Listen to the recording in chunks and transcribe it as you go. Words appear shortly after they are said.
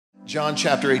John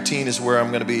chapter 18 is where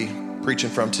I'm going to be preaching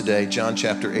from today. John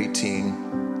chapter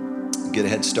 18. Get a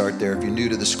head start there. If you're new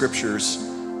to the scriptures,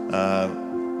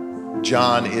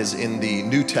 John is in the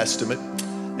New Testament,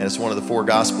 and it's one of the four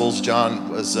Gospels. John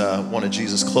was one of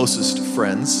Jesus' closest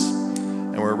friends,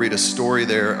 and we're going to read a story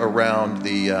there around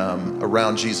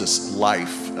around Jesus'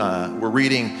 life. We're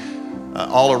reading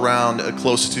all around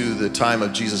close to the time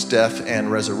of Jesus' death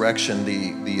and resurrection,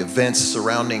 the events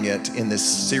surrounding it in this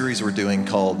series we're doing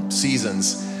called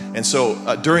Seasons. And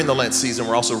so during the Lent season,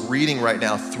 we're also reading right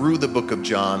now through the book of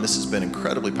John. This has been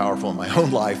incredibly powerful in my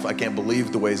own life. I can't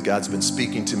believe the ways God's been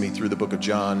speaking to me through the book of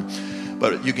John.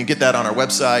 But you can get that on our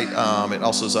website. It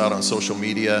also is out on social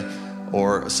media,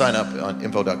 or sign up on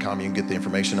info.com. You can get the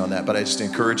information on that. But I just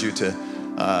encourage you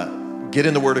to get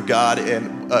in the Word of God,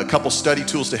 and a couple study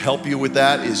tools to help you with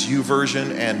that is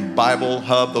YouVersion and Bible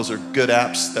Hub. Those are good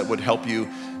apps that would help you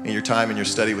in your time and your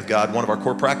study with God. One of our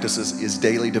core practices is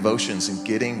daily devotions and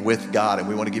getting with God, and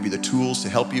we want to give you the tools to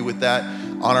help you with that.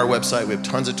 On our website, we have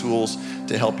tons of tools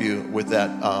to help you with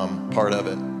that part of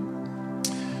it.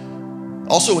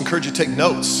 Also encourage you to take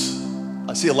notes.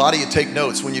 I see a lot of you take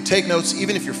notes. When you take notes,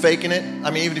 even if you're faking it,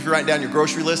 even if you're writing down your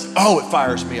grocery list, it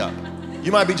fires me up.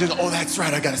 You might be just, that's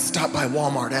right, I got to stop by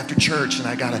Walmart after church and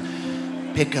I got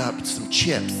to pick up some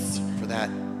chips for that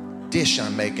dish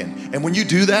I'm making. And when you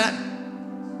do that,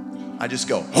 I just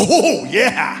go, oh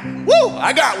yeah, woo,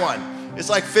 I got one.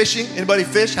 It's like fishing. Anybody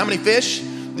fish? How many fish?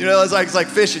 It's like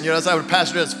fishing. That's how a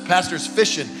pastor does. Pastor's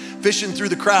fishing through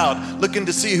the crowd, looking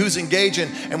to see who's engaging.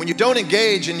 And when you don't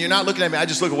engage and you're not looking at me, I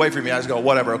just look away from you. I just go,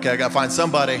 whatever, okay, I got to find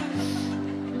somebody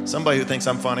who thinks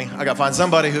I'm funny. I got to find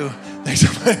somebody who thinks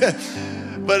I'm funny.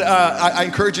 But I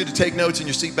encourage you to take notes. In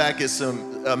your seat back is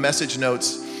some message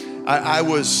notes. I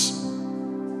was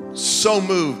so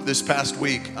moved this past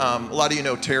week. A lot of you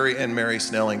know Terry and Mary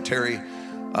Snelling. Terry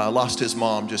lost his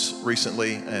mom just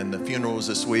recently, and the funeral was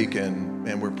this week,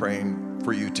 and we're praying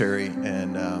for you, Terry.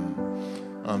 And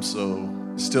I'm so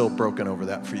still broken over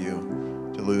that for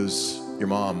you to lose your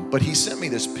mom. But he sent me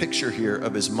this picture here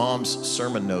of his mom's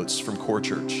sermon notes from Core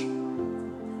Church.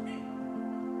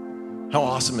 How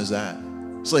awesome is that?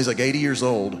 This lady's like 80 years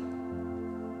old.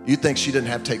 You'd think she didn't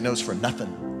have to take notes for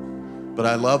nothing. But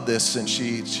I love this, and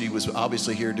she was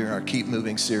obviously here during our Keep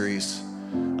Moving series.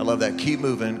 I love that. Keep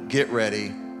moving, get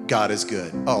ready, God is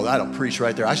good. Oh, that'll preach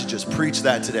right there. I should just preach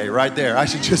that today, right there. I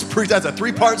should just preach. That's a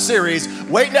 3-part series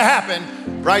waiting to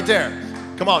happen right there.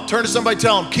 Come on, turn to somebody,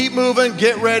 tell them, keep moving,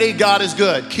 get ready, God is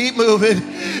good. Keep moving,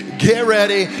 get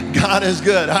ready, God is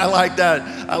good. I like that.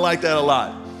 I like that a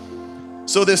lot.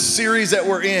 So this series that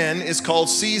we're in is called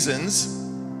Seasons,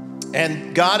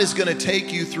 and God is going to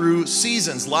take you through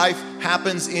seasons. Life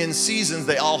happens in seasons.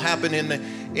 They all happen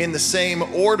in the same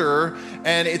order,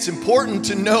 and it's important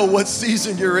to know what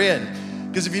season you're in,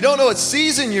 because if you don't know what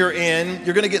season you're in,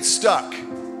 you're going to get stuck.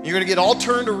 You're going to get all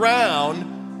turned around,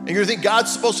 and you're going to think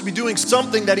God's supposed to be doing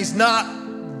something that he's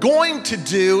not going to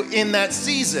do in that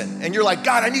season. And you're like,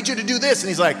 God, I need you to do this. And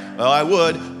he's like, well, I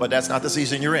would, but that's not the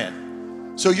season you're in.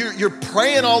 So you're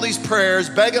praying all these prayers,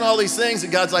 begging all these things,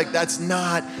 and God's like, that's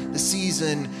not the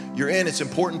season you're in. It's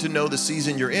important to know the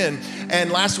season you're in.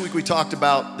 And last week we talked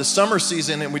about the summer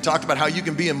season, and we talked about how you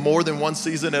can be in more than one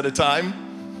season at a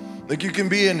time. Like you can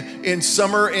be in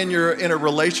summer in a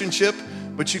relationship,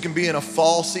 but you can be in a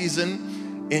fall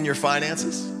season in your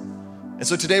finances. And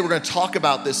so today we're going to talk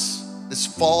about this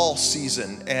fall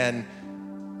season, and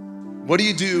what do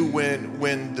you do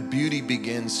when the beauty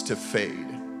begins to fade?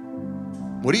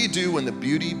 What do you do when the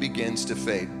beauty begins to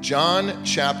fade? John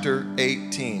chapter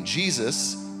 18.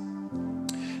 Jesus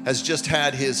has just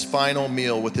had his final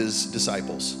meal with his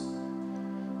disciples.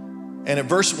 And in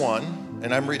verse 1,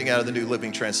 and I'm reading out of the New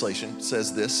Living Translation,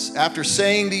 says this: after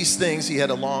saying these things, he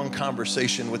had a long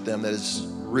conversation with them that is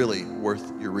really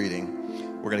worth your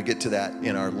reading. We're going to get to that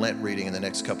in our Lent reading in the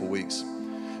next couple weeks.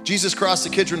 Jesus crossed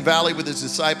the Kidron Valley with his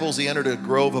disciples. He entered a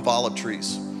grove of olive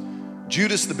trees.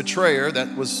 Judas the betrayer,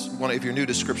 that was if you're new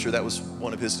to scripture, that was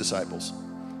one of his disciples,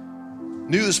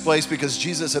 knew this place because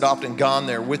Jesus had often gone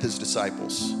there with his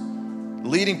disciples.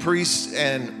 Leading priests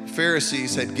and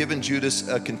Pharisees had given Judas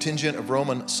a contingent of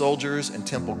Roman soldiers and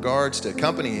temple guards to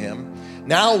accompany him.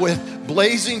 Now with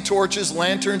blazing torches,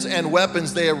 lanterns, and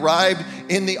weapons, they arrived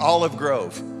in the olive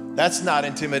grove. That's not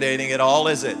intimidating at all,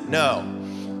 is it? No.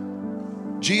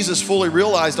 Jesus fully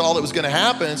realized all that was going to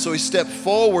happen, so he stepped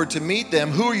forward to meet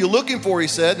them. Who are you looking for, he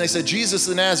said. And they said, Jesus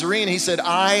the Nazarene. He said,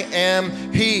 I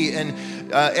am he.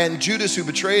 And Judas, who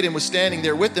betrayed him, was standing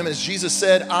there with them. As Jesus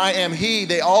said, I am he,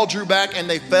 they all drew back and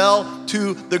they fell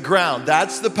to the ground.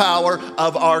 That's the power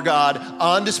of our God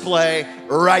on display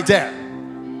right there.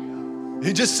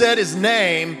 He just said his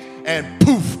name and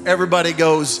poof, everybody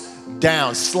goes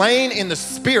down. Slain in the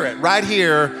spirit right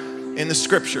here in the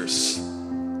scriptures.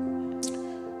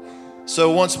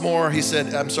 So once more, he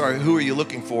said, I'm sorry, who are you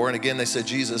looking for? And again, they said,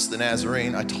 Jesus the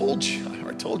Nazarene. I told you,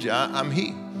 I'm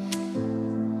he.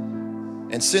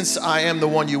 And since I am the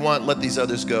one you want, let these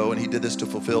others go. And he did this to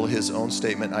fulfill his own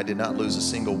statement. I did not lose a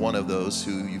single one of those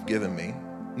who you've given me.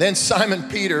 Then Simon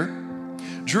Peter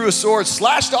drew a sword,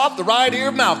 slashed off the right ear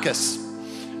of Malchus,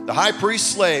 the high priest's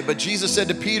slave. But Jesus said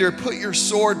to Peter, put your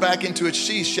sword back into its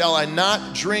sheath. Shall I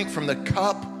not drink from the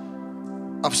cup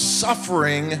of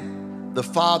suffering the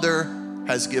Father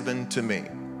has given to me?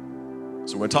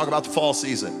 So we're going to talk about the fall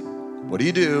season. What do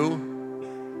you do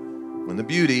when the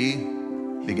beauty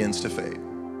begins to fade?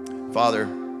 Father,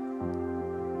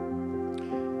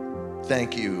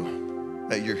 thank you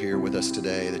that you're here with us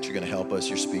today, that you're going to help us,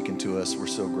 you're speaking to us. We're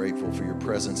so grateful for your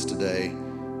presence today.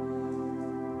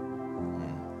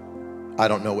 I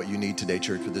don't know what you need today,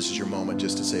 church, but this is your moment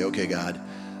just to say, okay, God,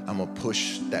 I'm going to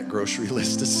push that grocery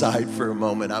list aside for a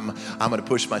moment. I'm going to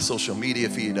push my social media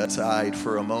feed aside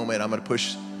for a moment. I'm going to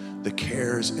push the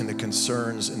cares and the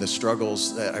concerns and the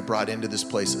struggles that I brought into this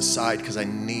place aside, because I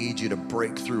need you to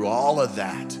break through all of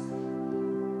that.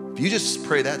 If you just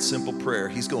pray that simple prayer,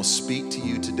 he's going to speak to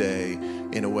you today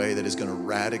in a way that is going to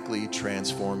radically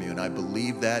transform you. And I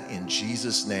believe that in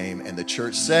Jesus' name. And the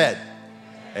church said,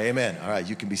 amen. All right,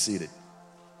 you can be seated.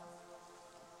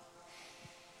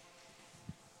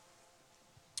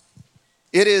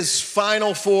 It is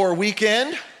Final Four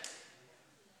weekend.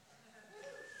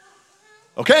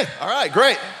 Okay, all right,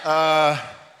 great.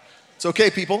 It's okay,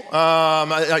 people.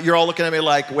 You're all looking at me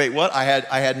like, wait, what? I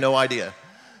had no idea.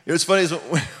 It was funny is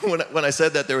when I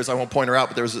said that, I won't point her out,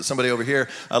 but there was somebody over here,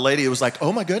 a lady who was like,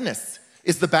 oh my goodness,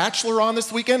 is The Bachelor on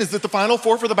this weekend? Is it the Final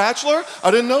Four for The Bachelor?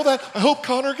 I didn't know that. I hope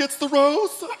Connor gets the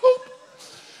rose. I hope.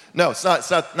 No, it's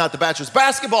not The Bachelor. It's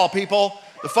basketball, people.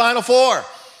 The Final Four.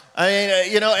 I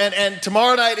mean, and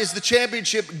tomorrow night is the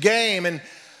championship game, and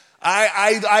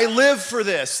I live for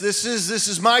this. This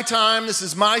is my time. This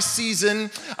is my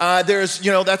season.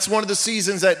 That's one of the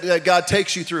seasons that God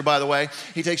takes you through, by the way.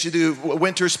 He takes you through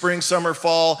winter, spring, summer,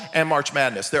 fall, and March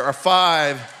Madness. There are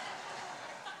five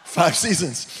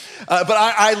seasons. But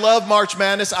I love March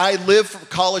Madness. I live for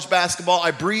college basketball.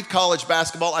 I breathe college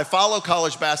basketball. I follow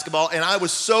college basketball, and I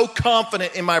was so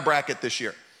confident in my bracket this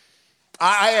year.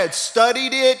 I had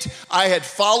studied it. I had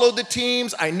followed the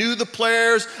teams. I knew the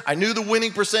players. I knew the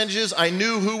winning percentages. I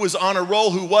knew who was on a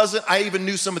roll, who wasn't. I even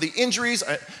knew some of the injuries.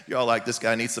 You're all like, this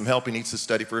guy needs some help. He needs to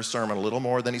study for his sermon a little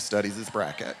more than he studies his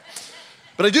bracket.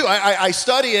 But I do. I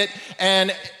study it,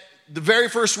 and the very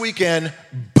first weekend,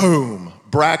 boom,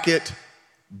 bracket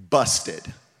busted.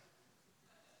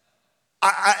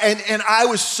 And I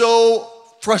was so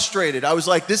frustrated. I was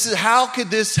like, how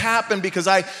could this happen? Because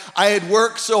I had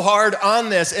worked so hard on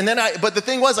this. And then but the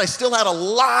thing was, I still had a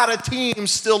lot of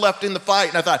teams still left in the fight.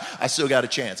 And I thought, I still got a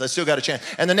chance.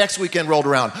 And the next weekend rolled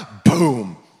around,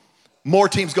 boom, more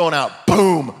teams going out,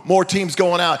 boom, more teams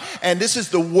going out. And this is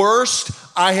the worst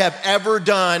I have ever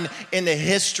done in the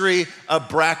history of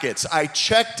brackets. I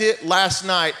checked it last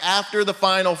night after the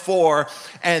Final Four,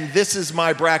 and this is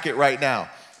my bracket right now.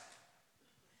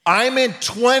 I'm in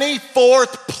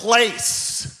 24th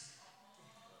place.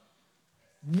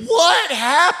 What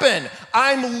happened?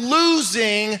 I'm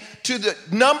losing to the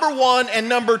number 1 and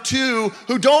number 2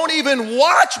 who don't even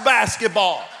watch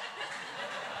basketball.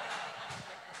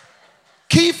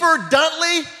 Kiefer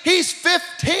Duntley, he's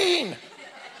 15.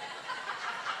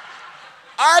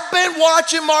 I've been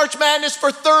watching March Madness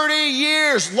for 30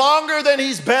 years, longer than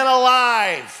he's been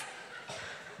alive.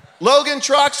 Logan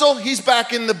Troxell, he's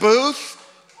back in the booth.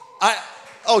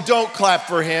 Don't clap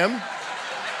for him.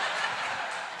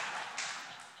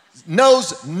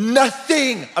 Knows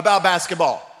nothing about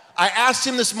basketball. I asked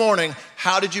him this morning,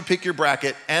 how did you pick your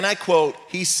bracket? And I quote,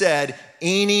 he said,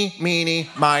 eeny, meeny,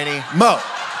 miny, mo.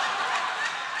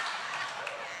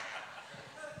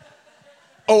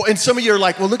 Oh, and some of you are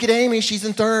like, well, look at Amy. She's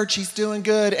in third. She's doing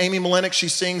good. Amy Malenik, she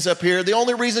sings up here. The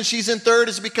only reason she's in third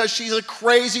is because she's a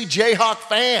crazy Jayhawk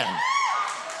fan.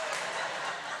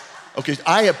 Okay,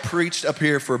 I have preached up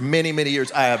here for many, many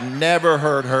years. I have never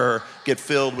heard her get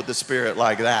filled with the Spirit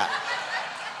like that.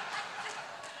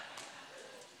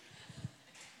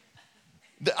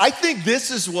 I think this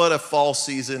is what a fall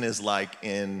season is like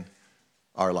in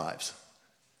our lives.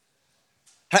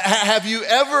 Have you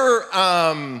ever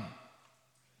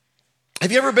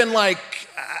been like,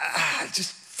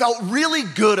 just felt really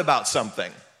good about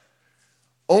something,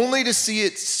 only to see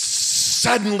it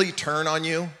suddenly turn on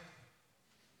you?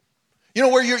 You know,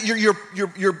 where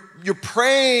you're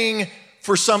praying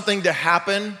for something to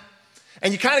happen,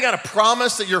 And you kind of got a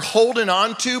promise that you're holding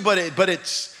on to, but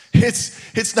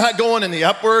it's not going in the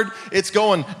upward, it's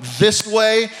going this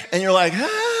way. And you're like,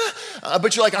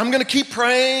 but you're like, I'm gonna keep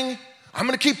praying, I'm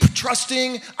gonna keep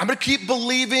trusting, I'm gonna keep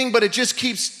believing, but it just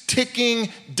keeps ticking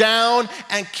down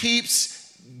and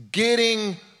keeps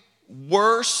getting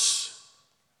worse.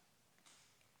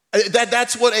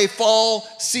 That's what a fall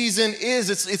season is.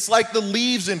 It's like the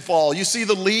leaves in fall. You see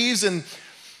the leaves, and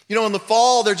in the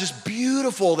fall, they're just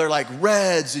beautiful. They're like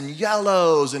reds and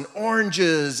yellows and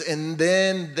oranges, and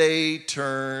then they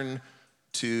turn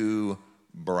to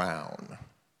brown.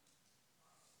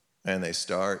 And they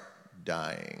start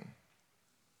dying.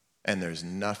 And there's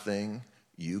nothing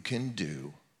you can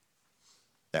do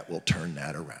that will turn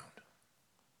that around.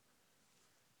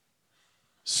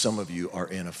 Some of you are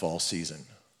in a fall season.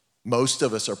 Most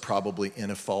of us are probably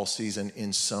in a fall season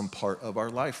in some part of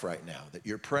our life right now that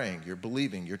you're praying, you're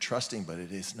believing, you're trusting, but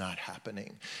it is not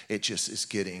happening. It just is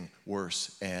getting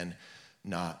worse and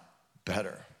not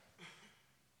better.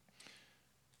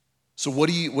 So what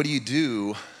do you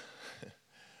do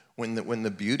when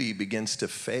the beauty begins to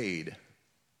fade?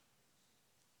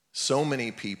 So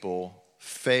many people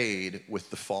fade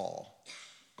with the fall.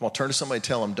 Come on, turn to somebody and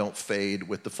tell them, don't fade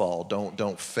with the fall.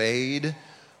 Don't fade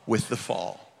with the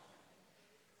fall.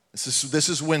 This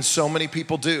is when so many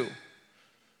people do.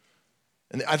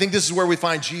 And I think this is where we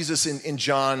find Jesus in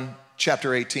John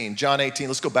chapter 18. John 18,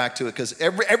 let's go back to it because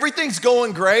everything's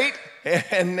going great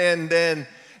and then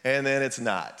it's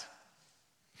not.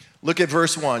 Look at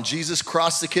verse 1. Jesus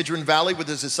crossed the Kidron Valley with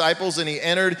his disciples and he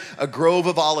entered a grove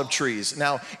of olive trees.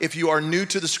 Now, if you are new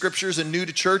to the scriptures and new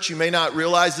to church, you may not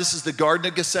realize this is the Garden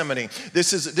of Gethsemane.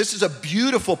 This is a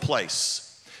beautiful place.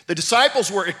 The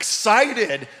disciples were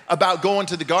excited about going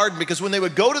to the garden because when they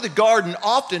would go to the garden,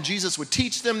 often Jesus would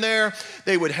teach them there.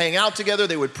 They would hang out together.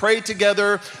 They would pray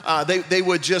together. They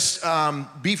would just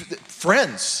be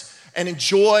friends and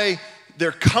enjoy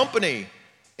their company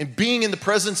and being in the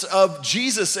presence of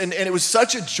Jesus. And it was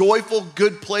such a joyful,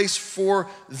 good place for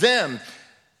them.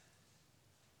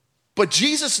 But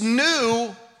Jesus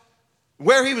knew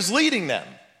where he was leading them.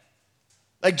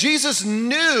 Like Jesus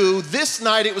knew this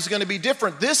night it was going to be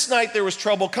different. This night there was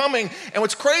trouble coming. And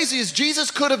what's crazy is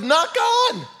Jesus could have not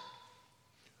gone.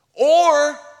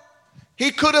 Or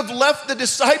he could have left the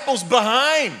disciples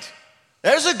behind.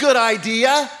 There's a good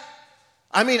idea.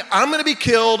 I mean, I'm going to be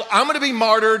killed. I'm going to be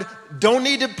martyred. Don't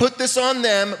need to put this on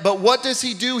them. But what does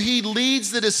he do? He leads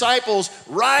the disciples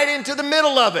right into the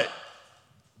middle of it.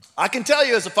 I can tell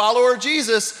you as a follower of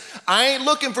Jesus, I ain't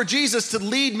looking for Jesus to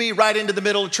lead me right into the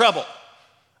middle of trouble.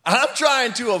 I'm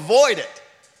trying to avoid it.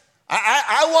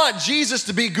 I want Jesus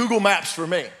to be Google Maps for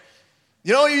me.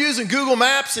 You're using Google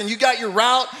Maps and you got your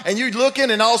route and you're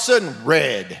looking and all of a sudden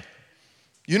red.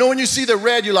 When you see the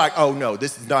red, you're like, oh no,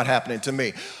 this is not happening to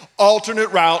me. Alternate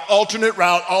route,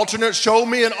 show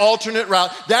me an alternate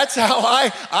route. That's how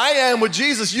I am with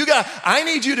Jesus. I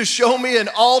need you to show me an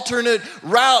alternate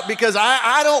route because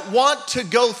I don't want to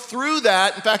go through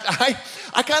that. In fact,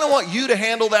 I kind of want you to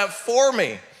handle that for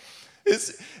me.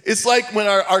 It's like when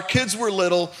our kids were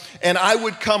little and I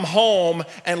would come home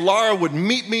and Laura would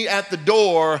meet me at the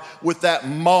door with that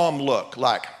mom look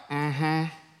like,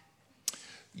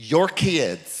 your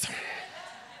kids.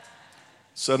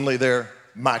 Suddenly they're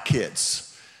my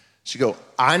kids. She'd go,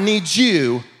 I need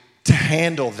you to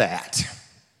handle that.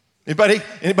 Anybody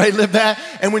live that?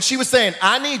 And when she was saying,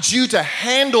 I need you to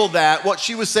handle that, what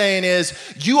she was saying is,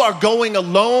 you are going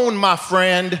alone, my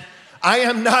friend. I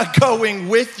am not going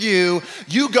with you.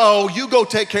 You go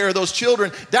take care of those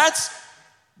children. That's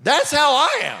how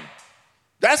I am.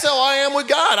 That's how I am with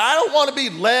God. I don't want to be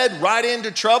led right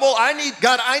into trouble. I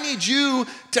need you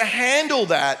to handle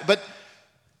that. But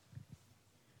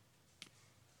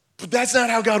that's not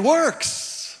how God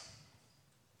works.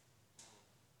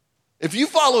 If you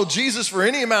follow Jesus for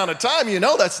any amount of time, you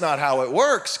know that's not how it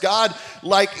works. God,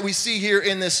 like we see here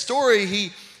in this story,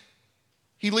 he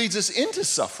leads us into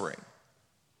suffering.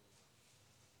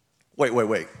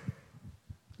 Wait.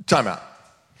 Time out.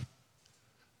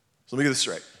 So let me get this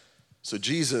straight. So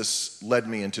Jesus led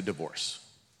me into divorce.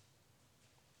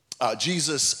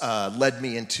 Jesus led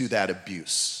me into that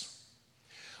abuse.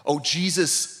 Oh,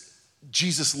 Jesus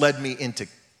led me into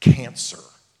cancer.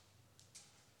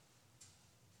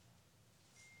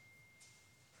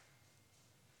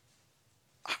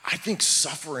 I think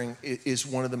suffering is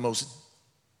one of the most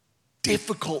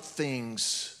difficult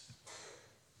things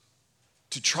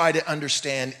to try to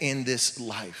understand in this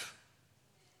life.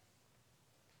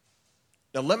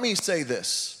 Now, let me say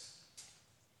this.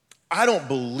 I don't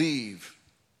believe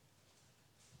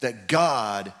that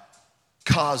God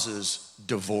causes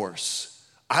divorce.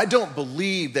 I don't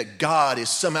believe that God is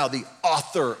somehow the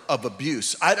author of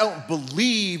abuse. I don't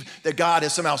believe that God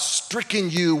has somehow stricken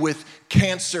you with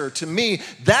cancer. To me,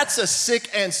 that's a sick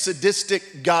and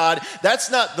sadistic God. That's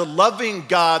not the loving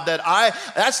God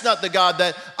that's not the God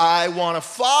that I want to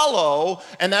follow.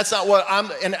 And that's not what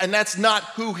and that's not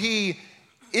who he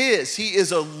is. He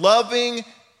is a loving,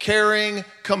 caring,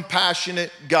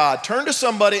 compassionate God. Turn to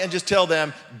somebody and just tell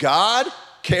them, God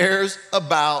cares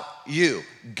about you.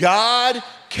 God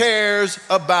cares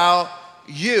about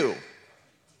you.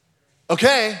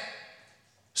 Okay,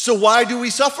 so why do we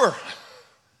suffer?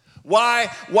 Why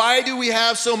do we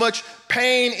have so much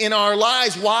pain in our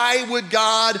lives? Why would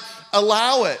God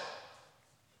allow it?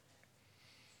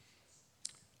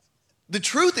 The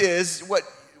truth is, what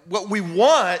we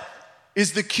want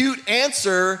is the cute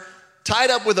answer tied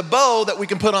up with a bow that we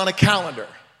can put on a calendar.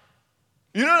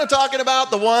 You know what I'm talking about?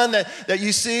 The one that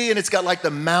you see, and it's got like the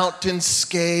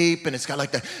mountainscape, and it's got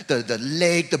like the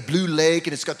lake, the blue lake,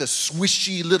 and it's got the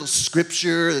swishy little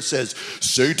scripture that says,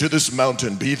 "Say to this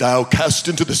mountain, be thou cast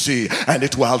into the sea, and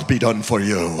it will be done for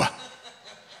you."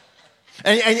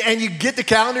 And you get the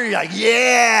calendar, you're like,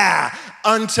 yeah,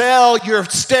 until you're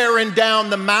staring down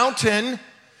the mountain,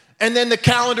 and then the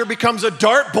calendar becomes a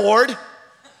dartboard.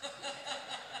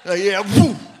 Yeah,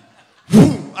 woo,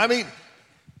 woo. I mean,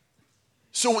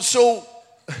 So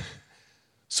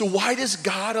why does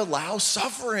God allow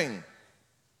suffering?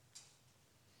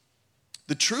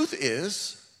 The truth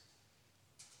is,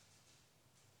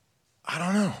 I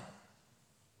don't know.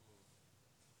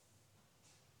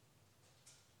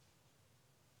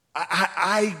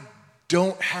 I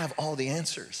don't have all the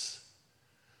answers.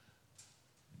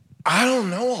 I don't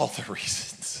know all the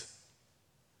reasons.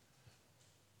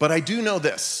 But I do know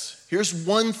this. Here's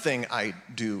one thing I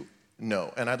do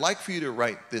know, and I'd like for you to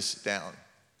write this down.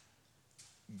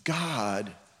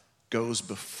 God goes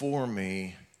before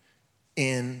me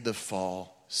in the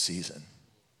fall season.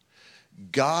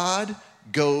 God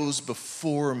goes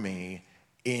before me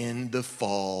in the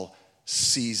fall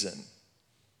season.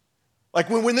 Like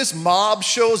when this mob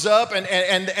shows up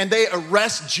and they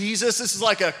arrest Jesus, this is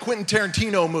like a Quentin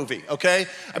Tarantino movie, okay?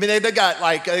 I mean, they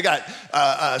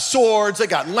got swords, they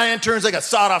got lanterns, they got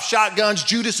sawed-off shotguns.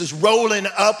 Judas is rolling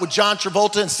up with John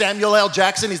Travolta and Samuel L.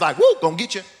 Jackson. He's like, woo, gonna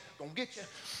get you, gonna get you.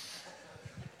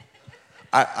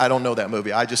 I don't know that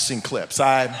movie. I just seen clips.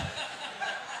 I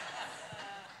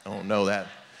don't know that.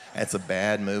 That's a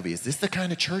bad movie. Is this the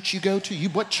kind of church you go to?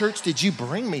 What church did you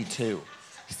bring me to?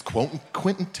 He's quoting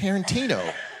Quentin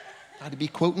Tarantino. Got to be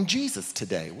quoting Jesus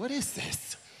today. What is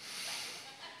this?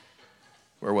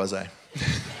 Where was I?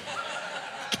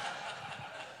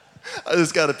 I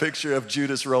just got a picture of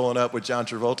Judas rolling up with John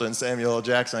Travolta and Samuel L.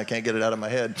 Jackson. I can't get it out of my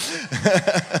head.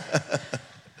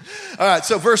 All right,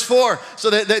 so verse 4. So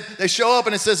they show up,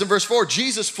 and it says in verse 4,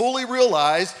 Jesus fully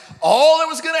realized all that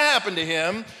was going to happen to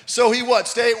him. So he what?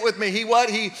 Stay with me.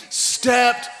 He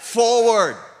stepped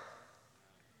forward.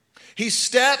 He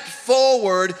stepped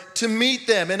forward to meet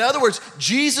them. In other words,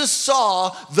 Jesus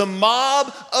saw the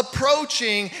mob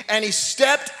approaching, and he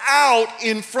stepped out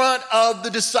in front of the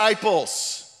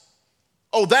disciples.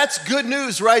 Oh, that's good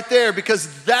news right there,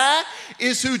 because that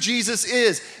is who Jesus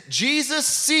is. Jesus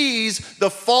sees the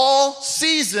fall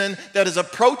season that is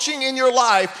approaching in your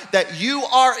life that you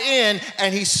are in,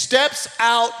 and he steps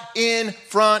out in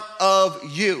front of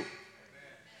you.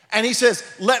 And he says,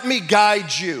 let me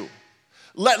guide you.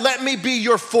 Let me be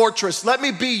your fortress. Let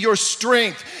me be your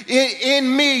strength.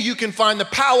 In me, you can find the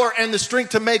power and the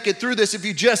strength to make it through this if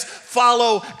you just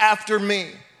follow after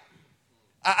me.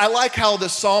 I like how the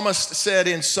psalmist said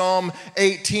in Psalm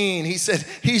 18, he said,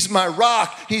 he's my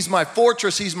rock, he's my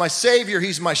fortress, he's my savior,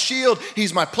 he's my shield,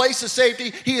 he's my place of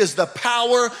safety. He is the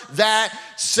power that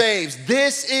saves.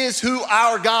 This is who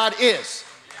our God is.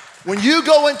 When you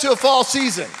go into a fall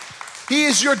season, he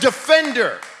is your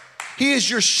defender. He is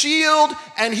your shield,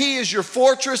 and he is your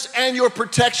fortress and your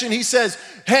protection. He says,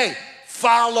 hey,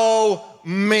 follow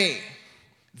me.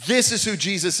 This is who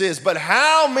Jesus is. But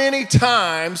how many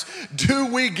times do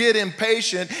we get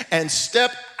impatient and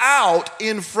step out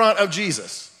in front of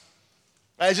Jesus?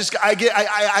 I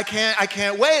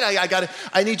can't wait.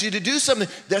 I need you to do something.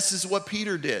 This is what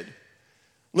Peter did.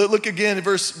 Look again at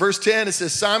verse 10. It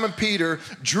says, Simon Peter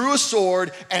drew a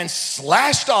sword and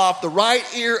slashed off the right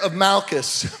ear of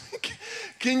Malchus.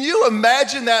 Can you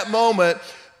imagine that moment?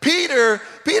 Peter,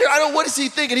 I don't know, what is he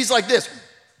thinking? He's like this.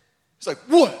 He's like,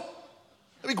 what?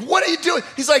 I mean, what are you doing?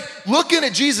 He's like looking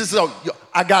at Jesus. Oh,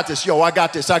 I got this,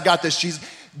 I got this,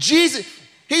 Jesus.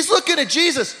 He's looking at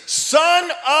Jesus, Son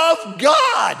of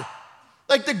God.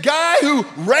 Like the guy who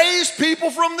raised people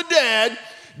from the dead.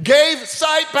 gave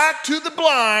sight back to the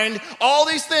blind, all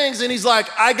these things, and he's like,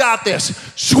 I got this.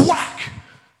 Swack!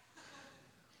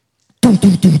 Dum,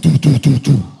 dum, dum, dum, dum, dum,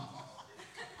 dum.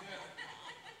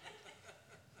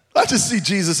 I just see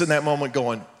Jesus in that moment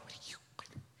going,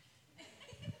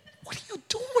 what are you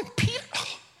doing, Peter?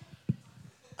 Oh,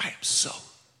 I am so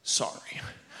sorry.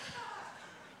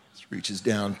 Just reaches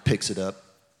down, picks it up,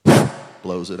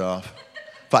 blows it off.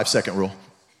 5-second rule.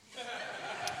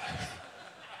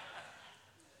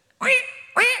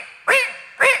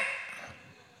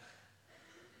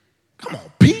 Come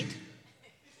on, Pete.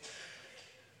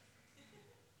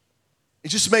 It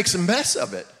just makes a mess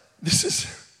of it.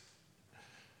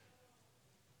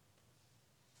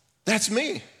 That's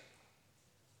me.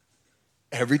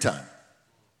 Every time.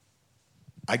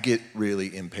 I get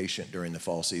really impatient during the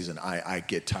fall season. I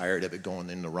get tired of it going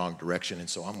in the wrong direction, and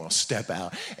so I'm going to step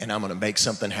out and I'm going to make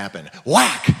something happen.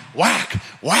 Whack, whack,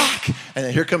 whack. And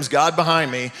then here comes God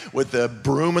behind me with the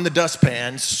broom and the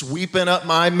dustpan sweeping up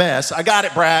my mess. I got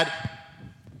it, Brad.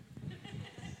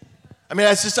 I mean,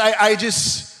 that's just, I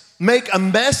just make a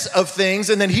mess of things,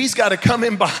 and then he's got to come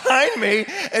in behind me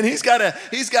and he's got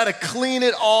to clean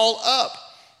it all up.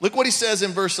 Look what he says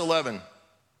in verse 11.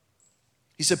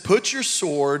 He said, put your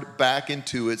sword back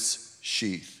into its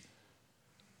sheath.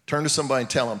 Turn to somebody and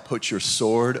tell them, put your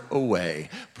sword away.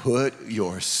 Put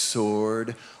your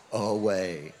sword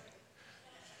away.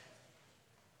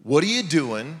 What are you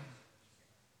doing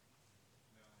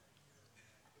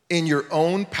in your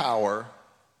own power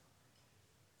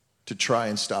to try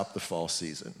and stop the fall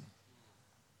season?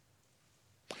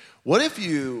 What if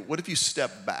you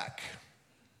step back?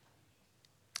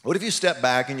 What if you step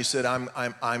back and you said,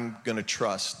 I'm going to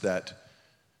trust that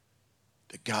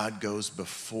God goes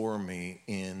before me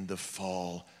in the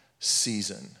fall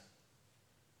season?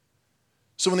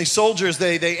 So when these soldiers,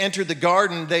 they entered the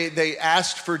garden, they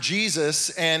asked for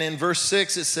Jesus. And in verse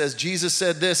 6, it says, Jesus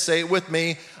said this, say it with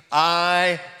me,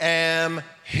 I am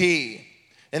he.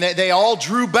 And they all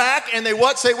drew back and they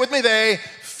what? Say it with me. They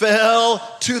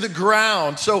fell to the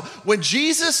ground. So when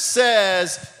Jesus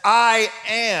says, I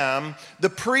am, the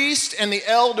priest and the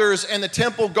elders and the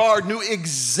temple guard knew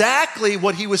exactly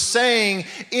what he was saying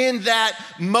in that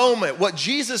moment. What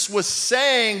Jesus was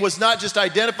saying was not just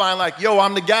identifying like, yo,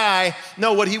 I'm the guy.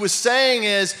 No, what he was saying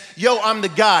is, yo, I'm the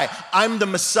guy. I'm the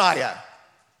Messiah.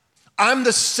 I'm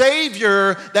the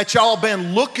Savior that y'all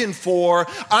been looking for.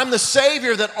 I'm the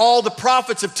Savior that all the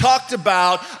prophets have talked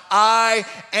about. I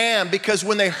am. Because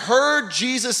when they heard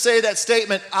Jesus say that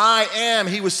statement, I am,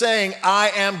 he was saying,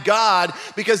 I am God.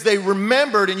 Because they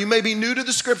remembered, and you may be new to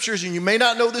the scriptures and you may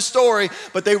not know this story,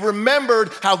 but they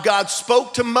remembered how God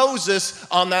spoke to Moses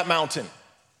on that mountain.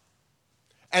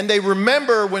 And they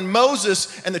remember when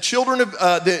Moses and the children of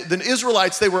the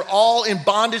Israelites, they were all in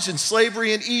bondage and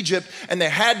slavery in Egypt, and they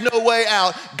had no way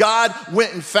out. God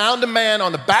went and found a man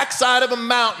on the backside of a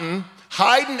mountain,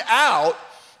 hiding out,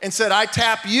 and said, I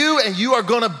tap you, and you are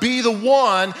going to be the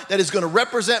one that is going to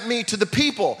represent me to the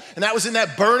people. And that was in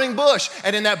that burning bush.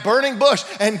 And in that burning bush,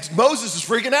 and Moses is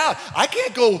freaking out. I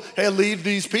can't go and lead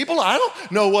these people. I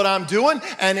don't know what I'm doing.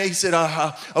 And he said,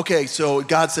 okay, so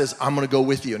God says, I'm going to go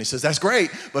with you. And he says, that's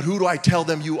great, but who do I tell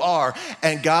them you are?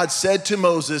 And God said to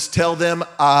Moses, tell them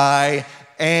I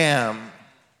am.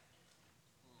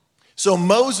 So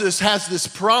Moses has this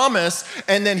promise,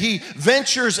 and then he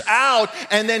ventures out,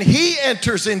 and then he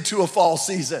enters into a fall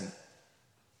season.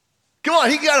 Come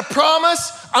on, he got a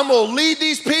promise. I'm going to lead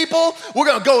these people. We're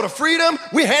going to go to freedom.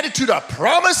 We're headed to the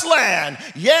promised land.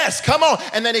 Yes, come on.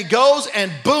 And then he goes,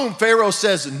 and boom, Pharaoh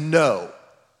says no.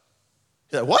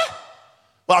 He's like, what?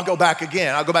 Well, I'll go back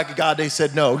again. I'll go back to God. They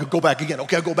said no. Go back again.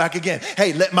 Okay, I'll go back again.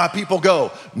 Hey, let my people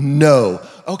go. No.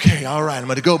 Okay, all right, I'm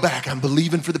going to go back. I'm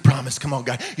believing for the promise. Come on,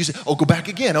 God. You said, oh, go back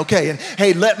again. Okay, and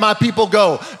hey, let my people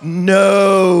go.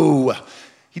 No.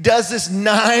 He does this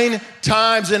 9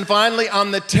 times, and finally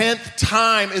on the 10th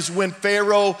time is when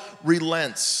Pharaoh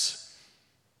relents.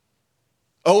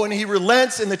 Oh, and he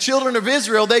relents, and the children of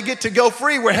Israel, they get to go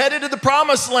free. We're headed to the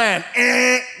promised land.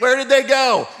 Where did they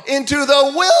go? Into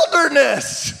the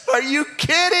wilderness. Are you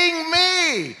kidding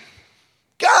me?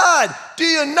 God, do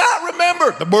you not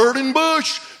remember the burning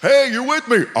bush? Hey, you're with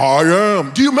me. I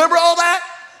am. Do you remember all that?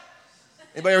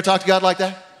 Anybody ever talk to God like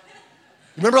that?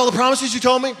 Remember all the promises you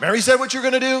told me? Remember you said what you're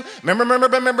going to do?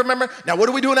 Remember. Now, what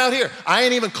are we doing out here? I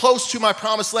ain't even close to my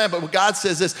promised land, but what God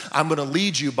says is, I'm going to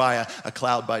lead you by a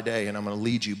cloud by day, and I'm going to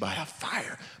lead you by a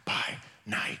fire by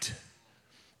night.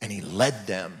 And he led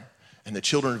them, and the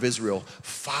children of Israel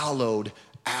followed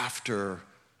after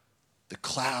the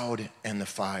cloud and the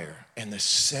fire. And the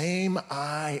same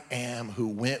I am who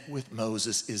went with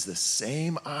Moses is the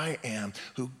same I am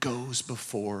who goes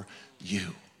before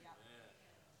you.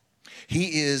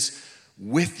 He is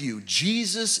with you.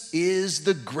 Jesus is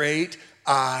the great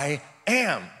I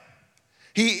am.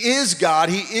 He is God.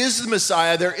 He is the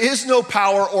Messiah. There is no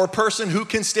power or person who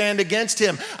can stand against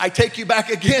him. I take you back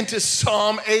again to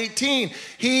Psalm 18.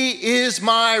 He is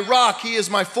my rock. He is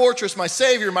my fortress, my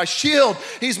savior, my shield.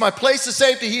 He's my place of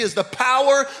safety. He is the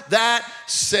power that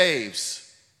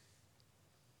saves.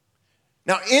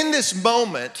 Now, in this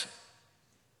moment,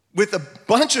 with a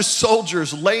bunch of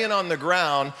soldiers laying on the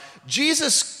ground,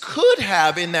 Jesus could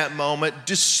have, in that moment,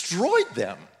 destroyed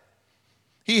them.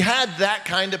 He had that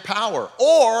kind of power.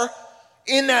 Or,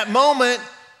 in that moment,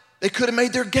 they could have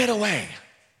made their getaway.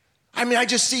 I mean, I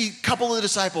just see a couple of the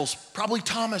disciples, probably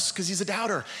Thomas, because he's a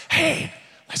doubter. Hey,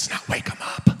 let's not wake them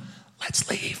up. Let's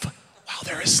leave while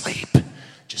they're asleep.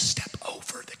 Just step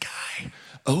over the guy.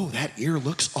 Oh, that ear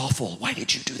looks awful. Why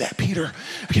did you do that, Peter?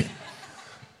 Okay.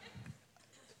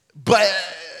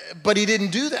 But he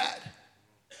didn't do that.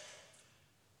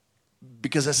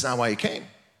 Because that's not why he came.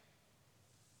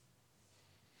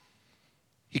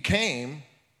 He came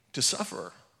to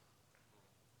suffer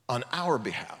on our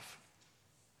behalf.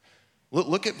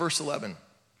 Look at verse 11.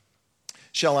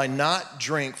 Shall I not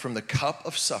drink from the cup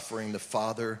of suffering the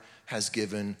Father has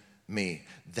given me?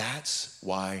 That's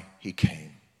why he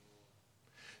came.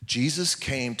 Jesus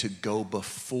came to go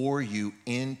before you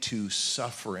into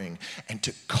suffering and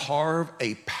to carve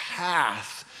a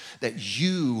path that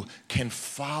you can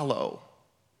follow.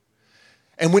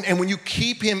 And when you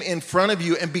keep him in front of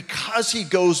you, and because he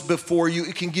goes before you,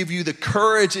 it can give you the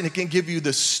courage and it can give you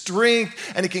the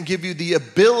strength and it can give you the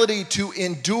ability to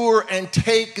endure and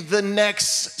take the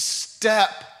next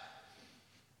step.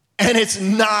 And it's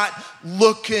not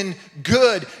looking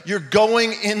good. You're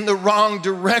going in the wrong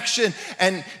direction.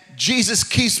 And Jesus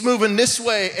keeps moving this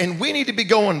way, and we need to be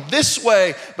going this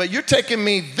way, but you're taking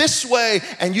me this way,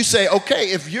 and you say, okay,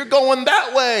 if you're going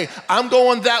that way, I'm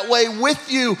going that way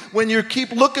with you. When you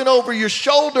keep looking over your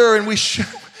shoulder, and we should,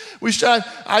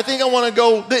 I think I want to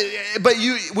go, but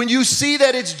when you see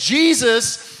that it's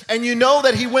Jesus, and you know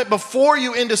that he went before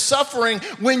you into suffering,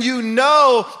 when you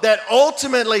know that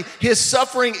ultimately his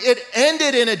suffering, it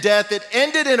ended in a death, it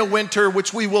ended in a winter,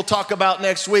 which we will talk about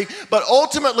next week, but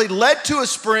ultimately led to a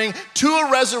spring, to a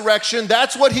resurrection.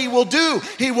 That's what he will do.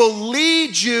 He will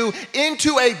lead you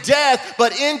into a death,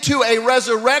 but into a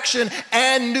resurrection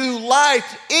and new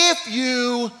life if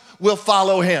you will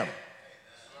follow him.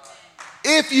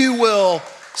 If you will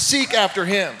seek after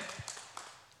him.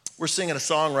 We're singing a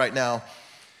song right now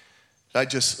I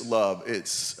just love.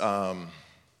 It's the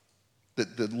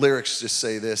lyrics just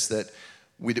say this, that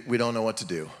we don't know what to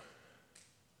do,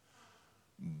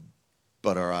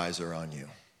 but our eyes are on you.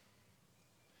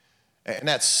 And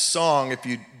that song, if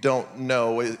you don't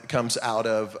know, it comes out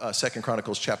of 2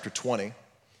 Chronicles chapter 20.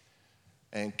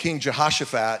 And King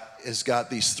Jehoshaphat has got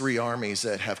these three armies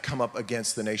that have come up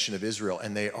against the nation of Israel,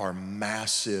 and they are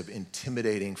massive,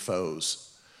 intimidating foes.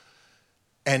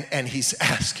 And he's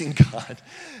asking God,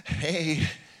 hey,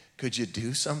 could you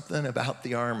do something about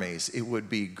the armies? It would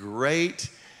be great.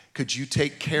 Could you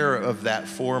take care of that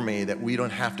for me, that we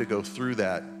don't have to go through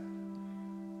that?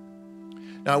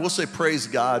 Now, I will say praise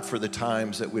God for the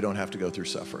times that we don't have to go through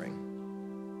suffering.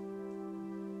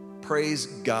 Praise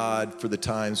God for the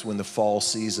times when the fall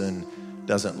season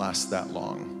doesn't last that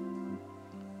long.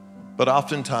 But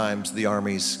oftentimes the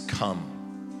armies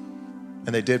come,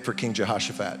 and they did for King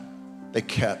Jehoshaphat. They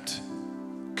kept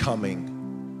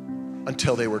coming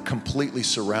until they were completely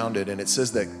surrounded. And it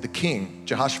says that the king,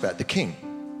 Jehoshaphat, the king,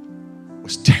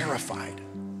 was terrified.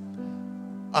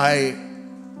 I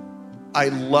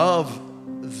love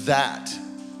that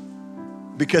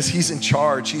because he's in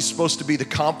charge. He's supposed to be the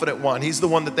confident one. He's the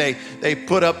one that they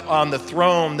put up on the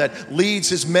throne that leads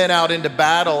his men out into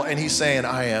battle. And he's saying,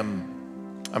 I'm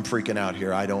freaking out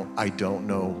here. I don't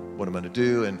know what I'm going to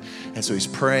do. And so he's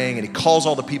praying, and he calls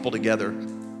all the people together,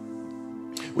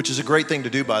 which is a great thing to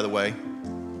do, by the way.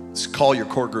 Let's call your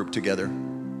core group together.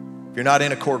 If you're not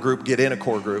in a core group, get in a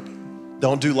core group.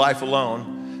 Don't do life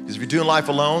alone, because if you're doing life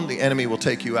alone, the enemy will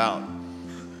take you out.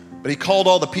 But he called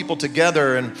all the people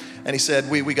together, and he said,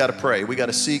 we got to pray. We got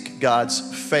to seek God's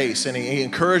face. And he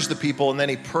encouraged the people, and then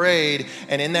he prayed.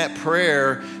 And in that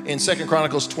prayer, in 2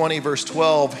 Chronicles 20, verse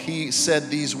 12, he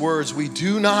said these words, we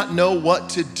do not know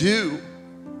what to do.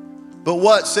 But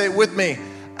what? Say it with me.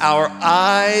 Our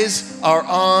eyes are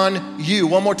on you.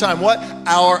 One more time. What?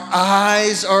 Our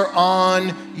eyes are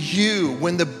on you.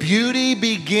 When the beauty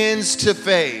begins to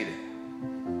fade,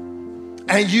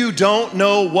 and you don't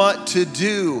know what to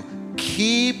do,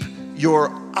 keep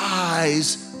your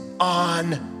eyes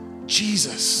on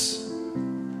Jesus.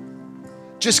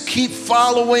 Just keep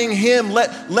following him.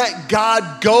 Let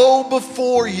God go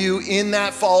before you in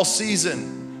that fall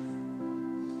season.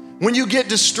 When you get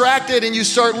distracted and you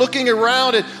start looking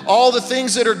around at all the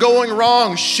things that are going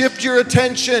wrong, shift your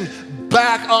attention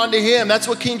back onto him. That's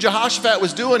what King Jehoshaphat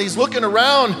was doing. He's looking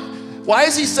around. Why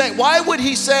would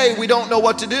he say we don't know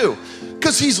what to do?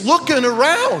 Because he's looking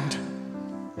around.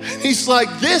 And he's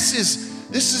like, this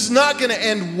is not going to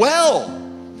end well.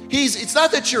 It's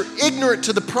not that you're ignorant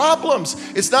to the problems.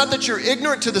 It's not that you're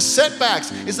ignorant to the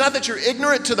setbacks. It's not that you're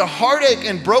ignorant to the heartache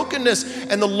and brokenness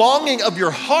and the longing of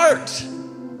your heart.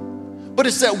 But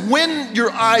it's that when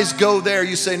your eyes go there,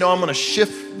 you say, no, I'm going to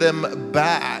shift them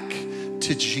back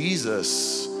to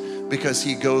Jesus, because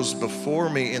he goes before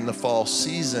me in the fall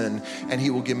season, and he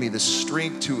will give me the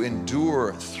strength to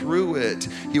endure through it.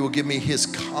 He will give me his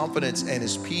confidence and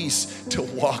his peace to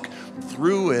walk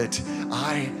through it.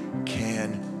 I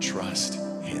can trust